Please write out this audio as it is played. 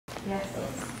Yes.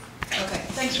 Okay,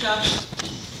 thanks, Josh.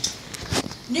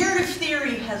 Narrative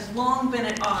theory has long been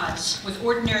at odds with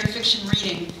ordinary fiction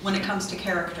reading when it comes to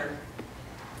character.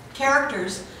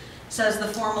 Characters, says the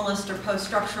formalist or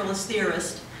post-structuralist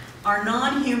theorist, are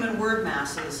non-human word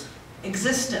masses,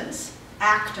 existents,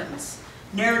 actants,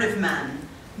 narrative men,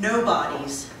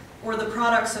 nobodies, or the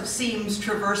products of seams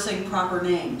traversing proper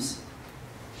names.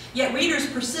 Yet readers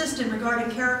persist in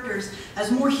regarding characters as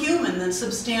more human than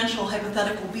substantial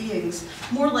hypothetical beings,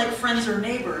 more like friends or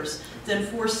neighbors than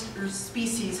Forster's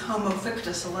species Homo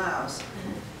fictus allows.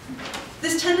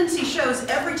 This tendency shows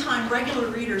every time regular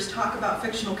readers talk about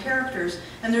fictional characters,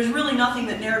 and there's really nothing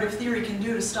that narrative theory can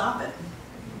do to stop it.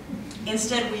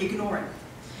 Instead, we ignore it.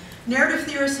 Narrative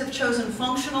theorists have chosen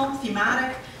functional,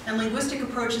 thematic, and linguistic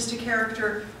approaches to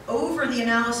character over the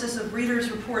analysis of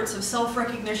readers' reports of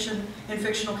self-recognition in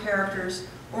fictional characters,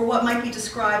 or what might be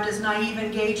described as naive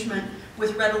engagement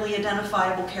with readily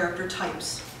identifiable character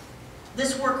types.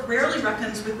 This work rarely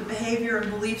reckons with the behavior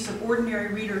and beliefs of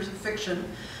ordinary readers of fiction,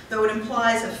 though it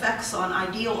implies effects on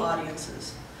ideal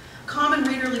audiences. Common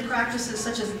readerly practices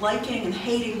such as liking and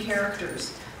hating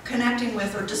characters, connecting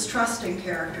with or distrusting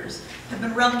characters, have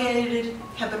been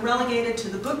relegated to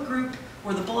the book group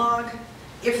or the blog,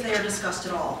 if they are discussed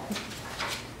at all.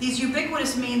 These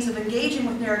ubiquitous means of engaging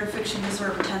with narrative fiction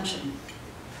deserve attention.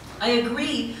 I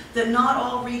agree that not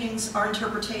all readings are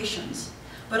interpretations,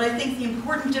 but I think the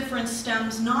important difference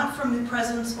stems not from the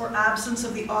presence or absence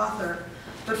of the author,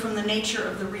 but from the nature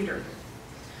of the reader.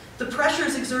 The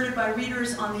pressures exerted by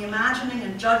readers on the imagining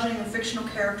and judging of fictional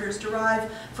characters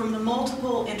derive from the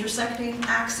multiple intersecting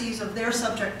axes of their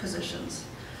subject positions.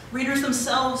 Readers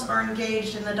themselves are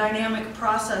engaged in the dynamic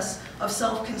process of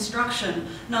self-construction,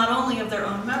 not only of their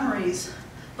own memories,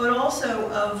 but also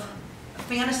of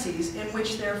fantasies in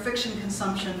which their fiction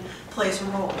consumption plays a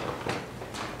role.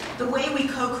 The way we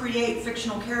co-create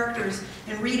fictional characters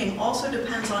in reading also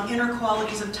depends on inner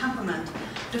qualities of temperament,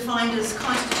 defined as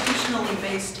constitutionally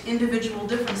based individual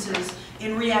differences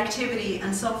in reactivity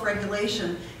and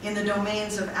self-regulation in the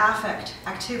domains of affect,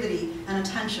 activity, and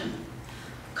attention.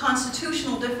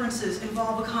 Constitutional differences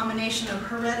involve a combination of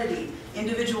heredity,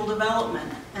 individual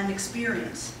development, and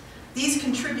experience. These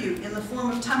contribute in the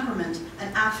form of temperament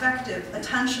an affective,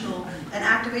 attentional, and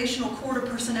activational core to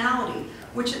personality,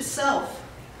 which itself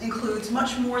includes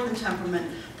much more than temperament,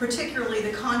 particularly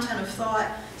the content of thought,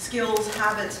 skills,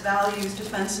 habits, values,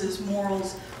 defenses,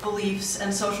 morals, beliefs,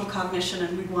 and social cognition,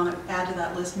 and we'd want to add to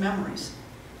that list memories.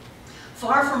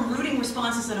 Far from rooting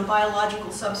responses in a biological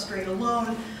substrate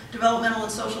alone, developmental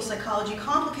and social psychology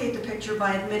complicate the picture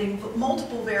by admitting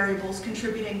multiple variables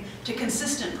contributing to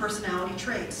consistent personality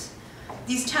traits.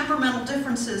 These temperamental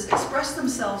differences express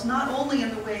themselves not only in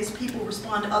the ways people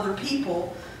respond to other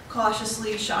people,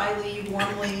 cautiously, shyly,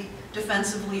 warmly,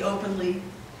 defensively, openly,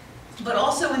 but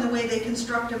also in the way they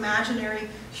construct imaginary,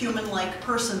 human-like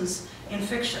persons in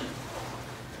fiction.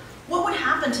 What would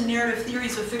happen to narrative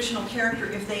theories of fictional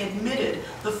character if they admitted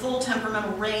the full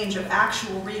temperamental range of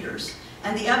actual readers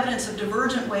and the evidence of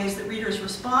divergent ways that readers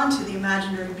respond to the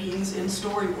imaginary beings in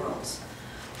story worlds?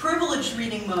 Privileged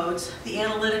reading modes, the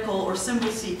analytical or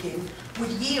symbol-seeking,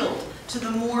 would yield to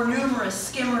the more numerous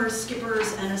skimmers,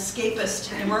 skippers, and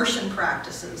escapist immersion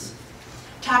practices.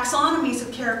 Taxonomies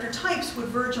of character types would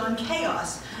verge on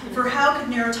chaos, for how could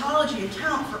narratology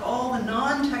account for all the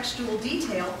non-textual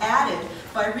detail added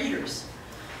by readers?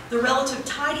 The relative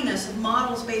tidiness of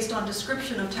models based on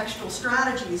description of textual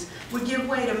strategies would give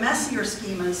way to messier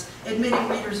schemas, admitting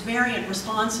readers' variant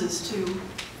responses to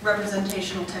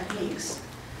representational techniques.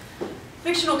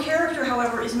 Fictional character,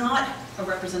 however, is not a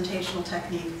representational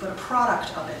technique, but a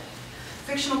product of it.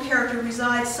 Fictional character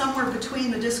resides somewhere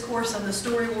between the discourse and the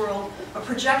story world, a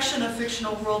projection of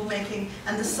fictional world-making,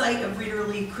 and the site of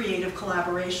readerly creative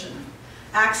collaboration.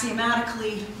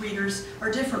 Axiomatically, readers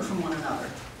are different from one another.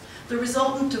 The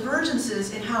resultant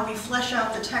divergences in how we flesh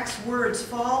out the text's words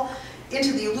fall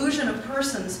into the illusion of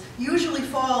persons, usually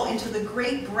fall into the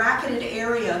great bracketed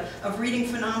area of reading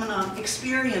phenomenon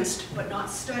experienced but not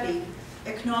studied,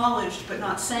 acknowledged but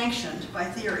not sanctioned by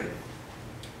theory.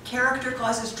 Character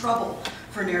causes trouble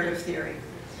for narrative theory.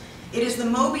 It is the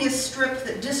Mobius strip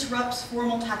that disrupts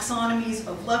formal taxonomies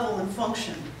of level and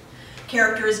function.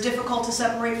 Character is difficult to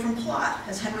separate from plot,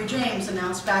 as Henry James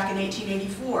announced back in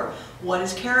 1884. What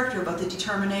is character but the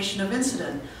determination of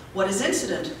incident? What is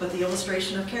incident but the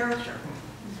illustration of character?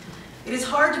 It is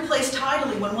hard to place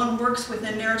tidily when one works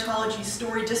within narratology's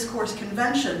story discourse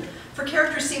convention, for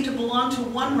characters seem to belong to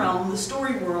one realm, the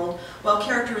story world, while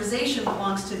characterization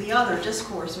belongs to the other,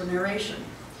 discourse or narration.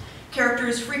 Character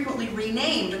is frequently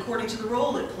renamed according to the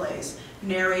role it plays.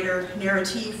 narrator,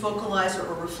 narratee, vocalizer,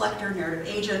 or reflector, narrative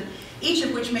agent, each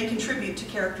of which may contribute to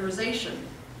characterization.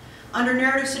 Under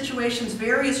narrative situations,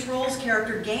 various roles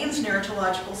character gains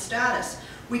narratological status.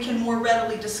 We can more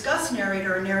readily discuss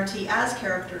narrator and narratee as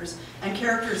characters, and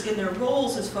characters in their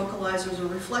roles as vocalizers or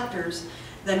reflectors,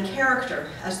 than character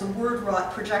as the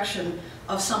word-wrought projection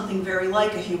of something very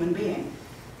like a human being.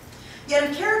 Yet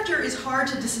if character is hard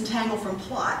to disentangle from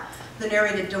plot, the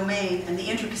narrated domain, and the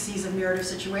intricacies of narrative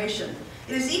situation,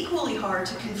 it is equally hard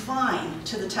to confine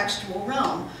to the textual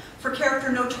realm, for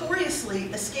character notoriously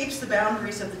escapes the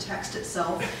boundaries of the text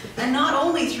itself, and not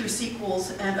only through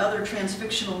sequels and other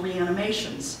transfictional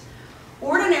reanimations.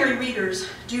 Ordinary readers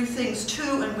do things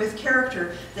to and with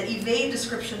character that evade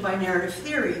description by narrative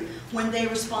theory when they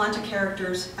respond to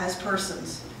characters as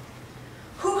persons.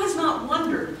 Who has not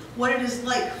wondered what it is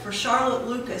like for Charlotte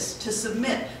Lucas to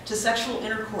submit to sexual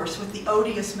intercourse with the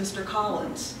odious Mr.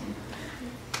 Collins?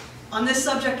 On this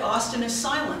subject, Austen is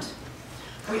silent.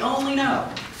 We only know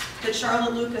that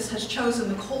Charlotte Lucas has chosen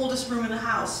the coldest room in the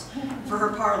house for her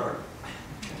parlor.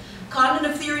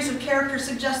 Cognitive theories of character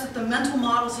suggest that the mental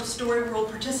models of story world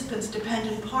participants depend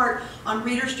in part on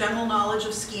readers' general knowledge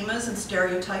of schemas and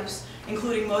stereotypes,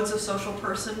 including modes of social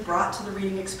person brought to the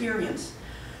reading experience.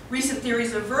 Recent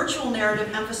theories of virtual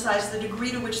narrative emphasize the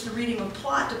degree to which the reading of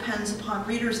plot depends upon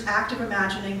readers' active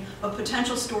imagining of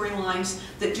potential storylines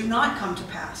that do not come to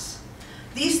pass.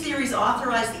 These theories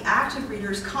authorize the active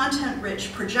reader's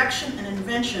content-rich projection and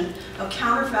invention of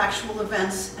counterfactual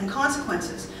events and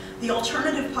consequences, the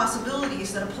alternative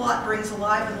possibilities that a plot brings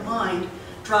alive in the mind,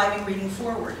 driving reading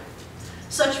forward.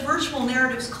 Such virtual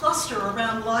narratives cluster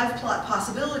around live plot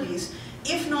possibilities,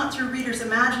 if not through readers'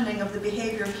 imagining of the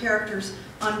behavior of characters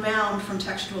unbound from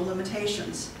textual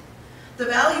limitations. The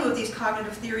value of these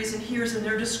cognitive theories inheres in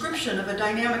their description of a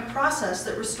dynamic process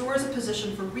that restores a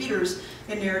position for readers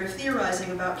in narrative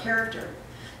theorizing about character.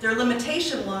 Their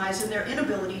limitation lies in their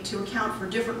inability to account for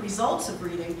different results of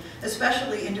reading,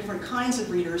 especially in different kinds of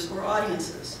readers or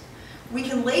audiences. We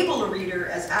can label a reader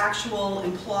as actual,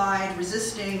 implied,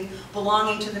 resisting,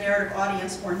 belonging to the narrative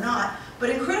audience or not, but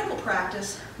in critical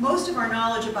practice, most of our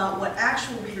knowledge about what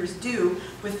actual readers do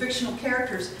with fictional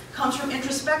characters comes from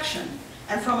introspection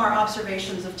and from our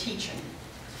observations of teaching.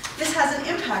 This has an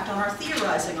impact on our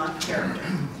theorizing on character.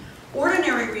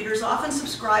 Ordinary readers often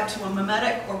subscribe to a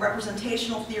mimetic or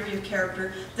representational theory of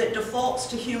character that defaults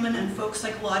to human and folk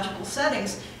psychological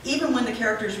settings, even when the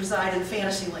characters reside in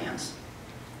fantasy lands.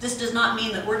 This does not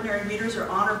mean that ordinary readers are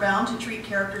honor-bound to treat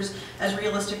characters as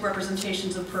realistic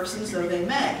representations of persons, though they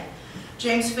may.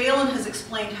 James Phelan has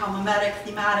explained how mimetic,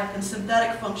 thematic, and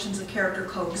synthetic functions of character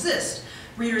coexist.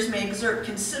 Readers may exert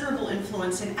considerable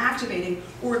influence in activating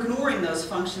or ignoring those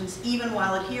functions, even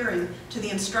while adhering to the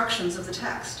instructions of the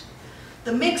text.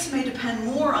 The mix may depend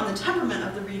more on the temperament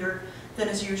of the reader than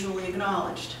is usually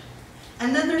acknowledged.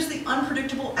 And then there's the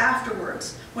unpredictable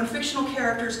afterwards, when fictional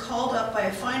characters called up by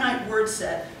a finite word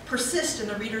set persist in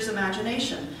the reader's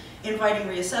imagination, inviting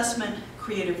reassessment,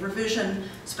 creative revision,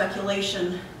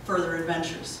 speculation, further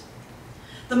adventures.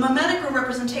 The mimetic or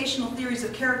representational theories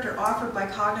of character offered by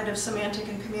cognitive, semantic,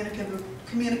 and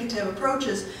communicative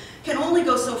approaches can only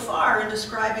go so far in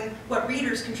describing what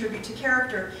readers contribute to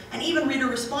character, and even reader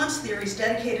response theories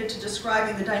dedicated to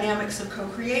describing the dynamics of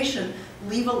co-creation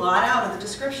leave a lot out of the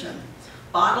description.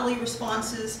 Bodily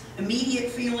responses,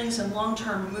 immediate feelings and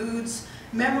long-term moods,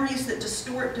 memories that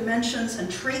distort dimensions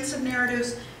and traits of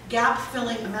narratives,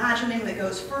 gap-filling imagining that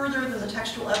goes further than the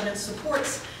textual evidence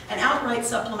supports, and outright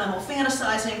supplemental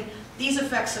fantasizing, these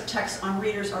effects of text on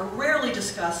readers are rarely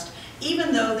discussed,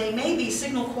 even though they may be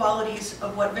signal qualities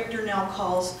of what Victor Nell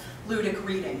calls ludic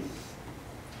reading.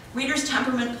 Readers'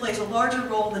 temperament plays a larger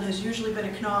role than has usually been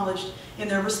acknowledged in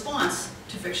their response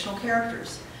to fictional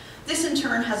characters. This in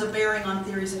turn has a bearing on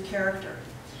theories of character.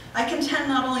 I contend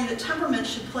not only that temperament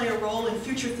should play a role in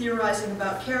future theorizing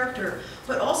about character,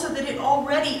 but also that it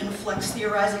already inflects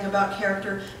theorizing about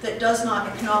character that does not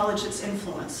acknowledge its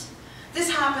influence. This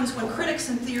happens when critics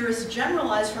and theorists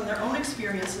generalize from their own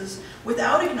experiences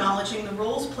without acknowledging the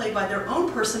roles played by their own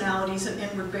personalities and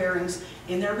inward bearings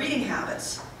in their reading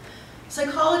habits.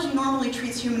 Psychology normally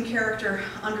treats human character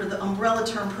under the umbrella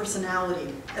term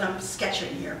personality that I'm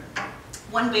sketching here,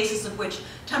 one basis of which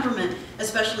temperament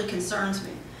especially concerns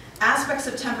me. Aspects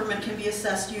of temperament can be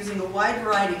assessed using a wide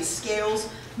variety of scales,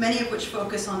 many of which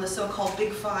focus on the so-called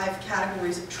Big Five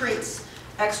categories of traits: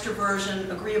 extroversion,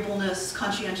 agreeableness,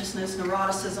 conscientiousness,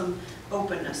 neuroticism,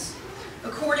 openness.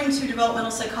 According to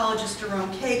developmental psychologist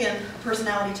Jerome Kagan, a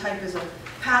personality type is a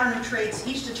pattern of traits,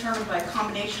 each determined by a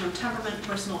combination of temperament,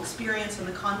 personal experience, and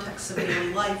the context of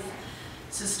daily life.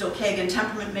 This is still Kagan.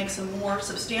 Temperament makes a more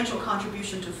substantial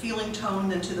contribution to feeling tone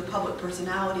than to the public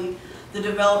personality. The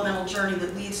developmental journey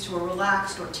that leads to a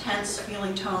relaxed or tense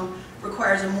feeling tone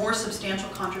requires a more substantial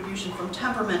contribution from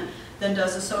temperament than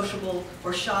does a sociable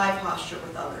or shy posture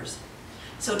with others.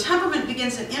 So temperament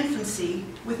begins in infancy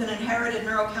with an inherited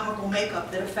neurochemical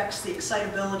makeup that affects the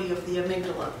excitability of the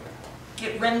amygdala.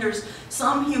 It renders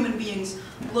some human beings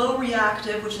low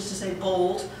reactive, which is to say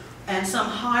bold, and some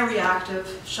high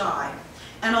reactive, shy.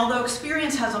 And although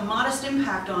experience has a modest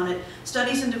impact on it,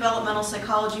 studies in developmental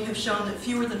psychology have shown that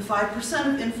fewer than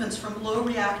 5% of infants from low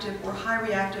reactive or high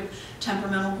reactive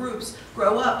temperamental groups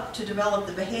grow up to develop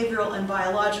the behavioral and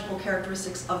biological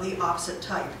characteristics of the opposite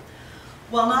type.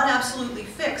 While not absolutely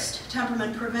fixed,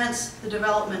 temperament prevents the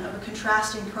development of a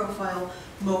contrasting profile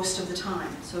most of the time.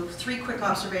 So 3 quick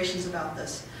observations about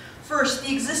this. First,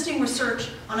 the existing research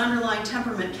on underlying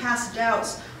temperament casts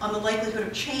doubts on the likelihood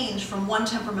of change from one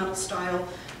temperamental style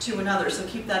to another. So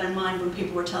keep that in mind when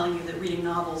people are telling you that reading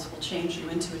novels will change you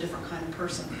into a different kind of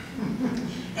person.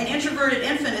 An introverted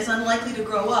infant is unlikely to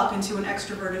grow up into an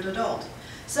extroverted adult.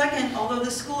 Second, although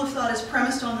this school of thought is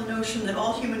premised on the notion that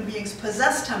all human beings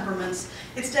possess temperaments,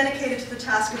 it's dedicated to the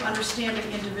task of understanding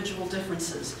individual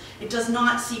differences. It does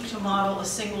not seek to model a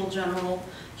single general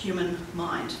human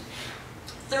mind.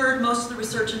 Third, most of the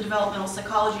research in developmental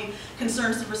psychology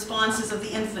concerns the responses of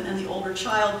the infant and the older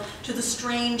child to the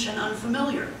strange and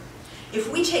unfamiliar. If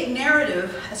we take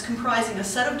narrative as comprising a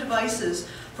set of devices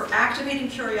for activating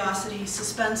curiosity,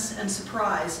 suspense, and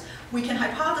surprise, we can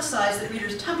hypothesize that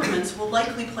readers' temperaments will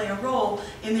likely play a role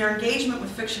in their engagement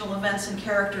with fictional events and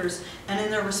characters and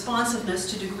in their responsiveness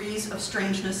to degrees of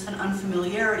strangeness and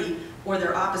unfamiliarity, or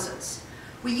their opposites.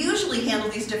 We usually handle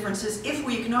these differences, if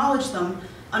we acknowledge them,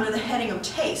 under the heading of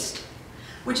taste,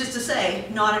 which is to say,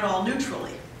 not at all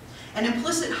neutrally. An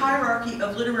implicit hierarchy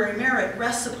of literary merit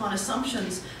rests upon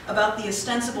assumptions about the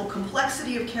ostensible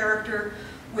complexity of character,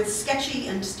 with sketchy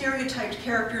and stereotyped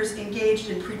characters engaged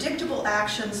in predictable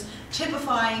actions,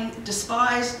 typifying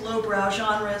despised lowbrow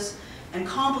genres, and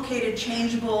complicated,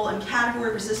 changeable, and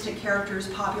category-resistant characters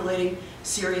populating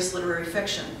serious literary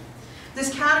fiction.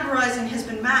 This categorizing has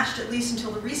been matched, at least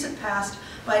until the recent past,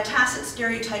 by a tacit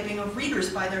stereotyping of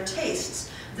readers by their tastes.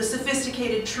 The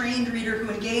sophisticated, trained reader who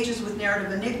engages with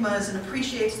narrative enigmas and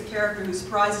appreciates the character who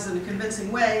surprises in a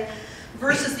convincing way,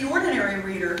 versus the ordinary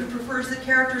reader who prefers that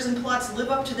characters and plots live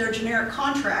up to their generic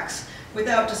contracts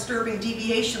without disturbing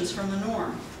deviations from the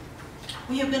norm.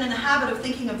 We have been in the habit of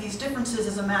thinking of these differences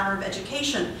as a matter of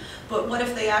education, but what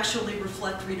if they actually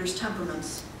reflect readers'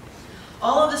 temperaments?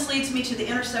 All of this leads me to the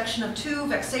intersection of 2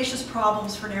 vexatious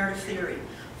problems for narrative theory.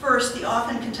 First, the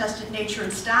often contested nature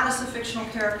and status of fictional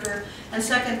character, and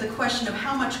second, the question of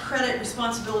how much credit,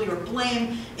 responsibility, or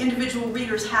blame individual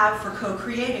readers have for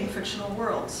co-creating fictional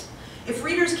worlds. If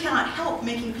readers cannot help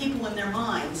making people in their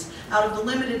minds out of the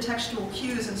limited textual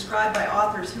cues inscribed by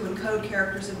authors who encode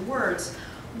characters in words,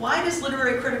 why does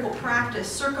literary critical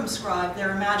practice circumscribe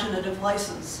their imaginative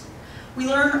license? We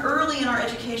learn early in our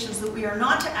educations that we are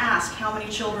not to ask how many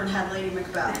children had Lady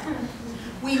Macbeth.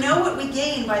 We know what we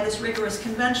gain by this rigorous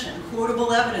convention: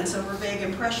 quotable evidence over vague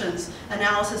impressions,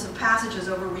 analysis of passages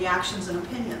over reactions and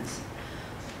opinions.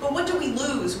 But what do we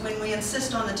lose when we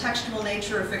insist on the textual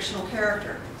nature of fictional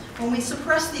character? When we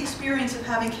suppress the experience of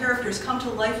having characters come to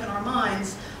life in our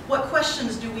minds, what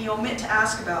questions do we omit to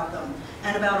ask about them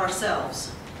and about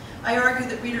ourselves? I argue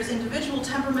that readers' individual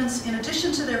temperaments, in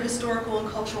addition to their historical and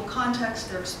cultural context,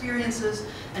 their experiences,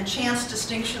 and chance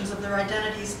distinctions of their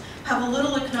identities, have a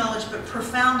little acknowledged but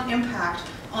profound impact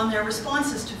on their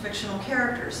responses to fictional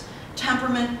characters.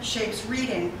 Temperament shapes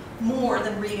reading more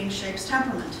than reading shapes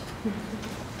temperament.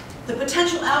 The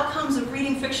potential outcomes of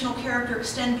reading fictional character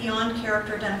extend beyond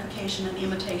character identification and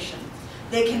imitation.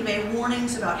 They convey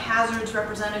warnings about hazards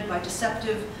represented by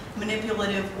deceptive,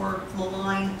 manipulative, or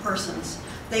malign persons.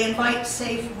 They invite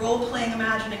safe, role-playing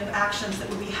imagining of actions that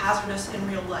would be hazardous in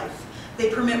real life. They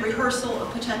permit rehearsal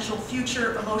of potential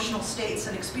future emotional states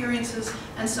and experiences,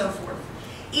 and so forth.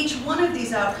 Each one of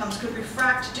these outcomes could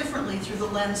refract differently through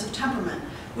the lens of temperament,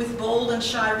 with bold and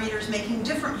shy readers making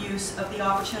different use of the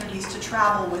opportunities to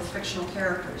travel with fictional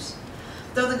characters.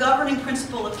 Though the governing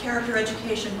principle of character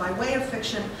education by way of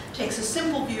fiction takes a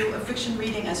simple view of fiction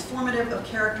reading as formative of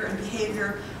character and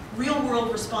behavior,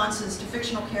 real-world responses to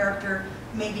fictional character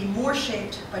may be more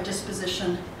shaped by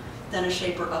disposition than a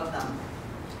shaper of them.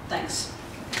 Thanks.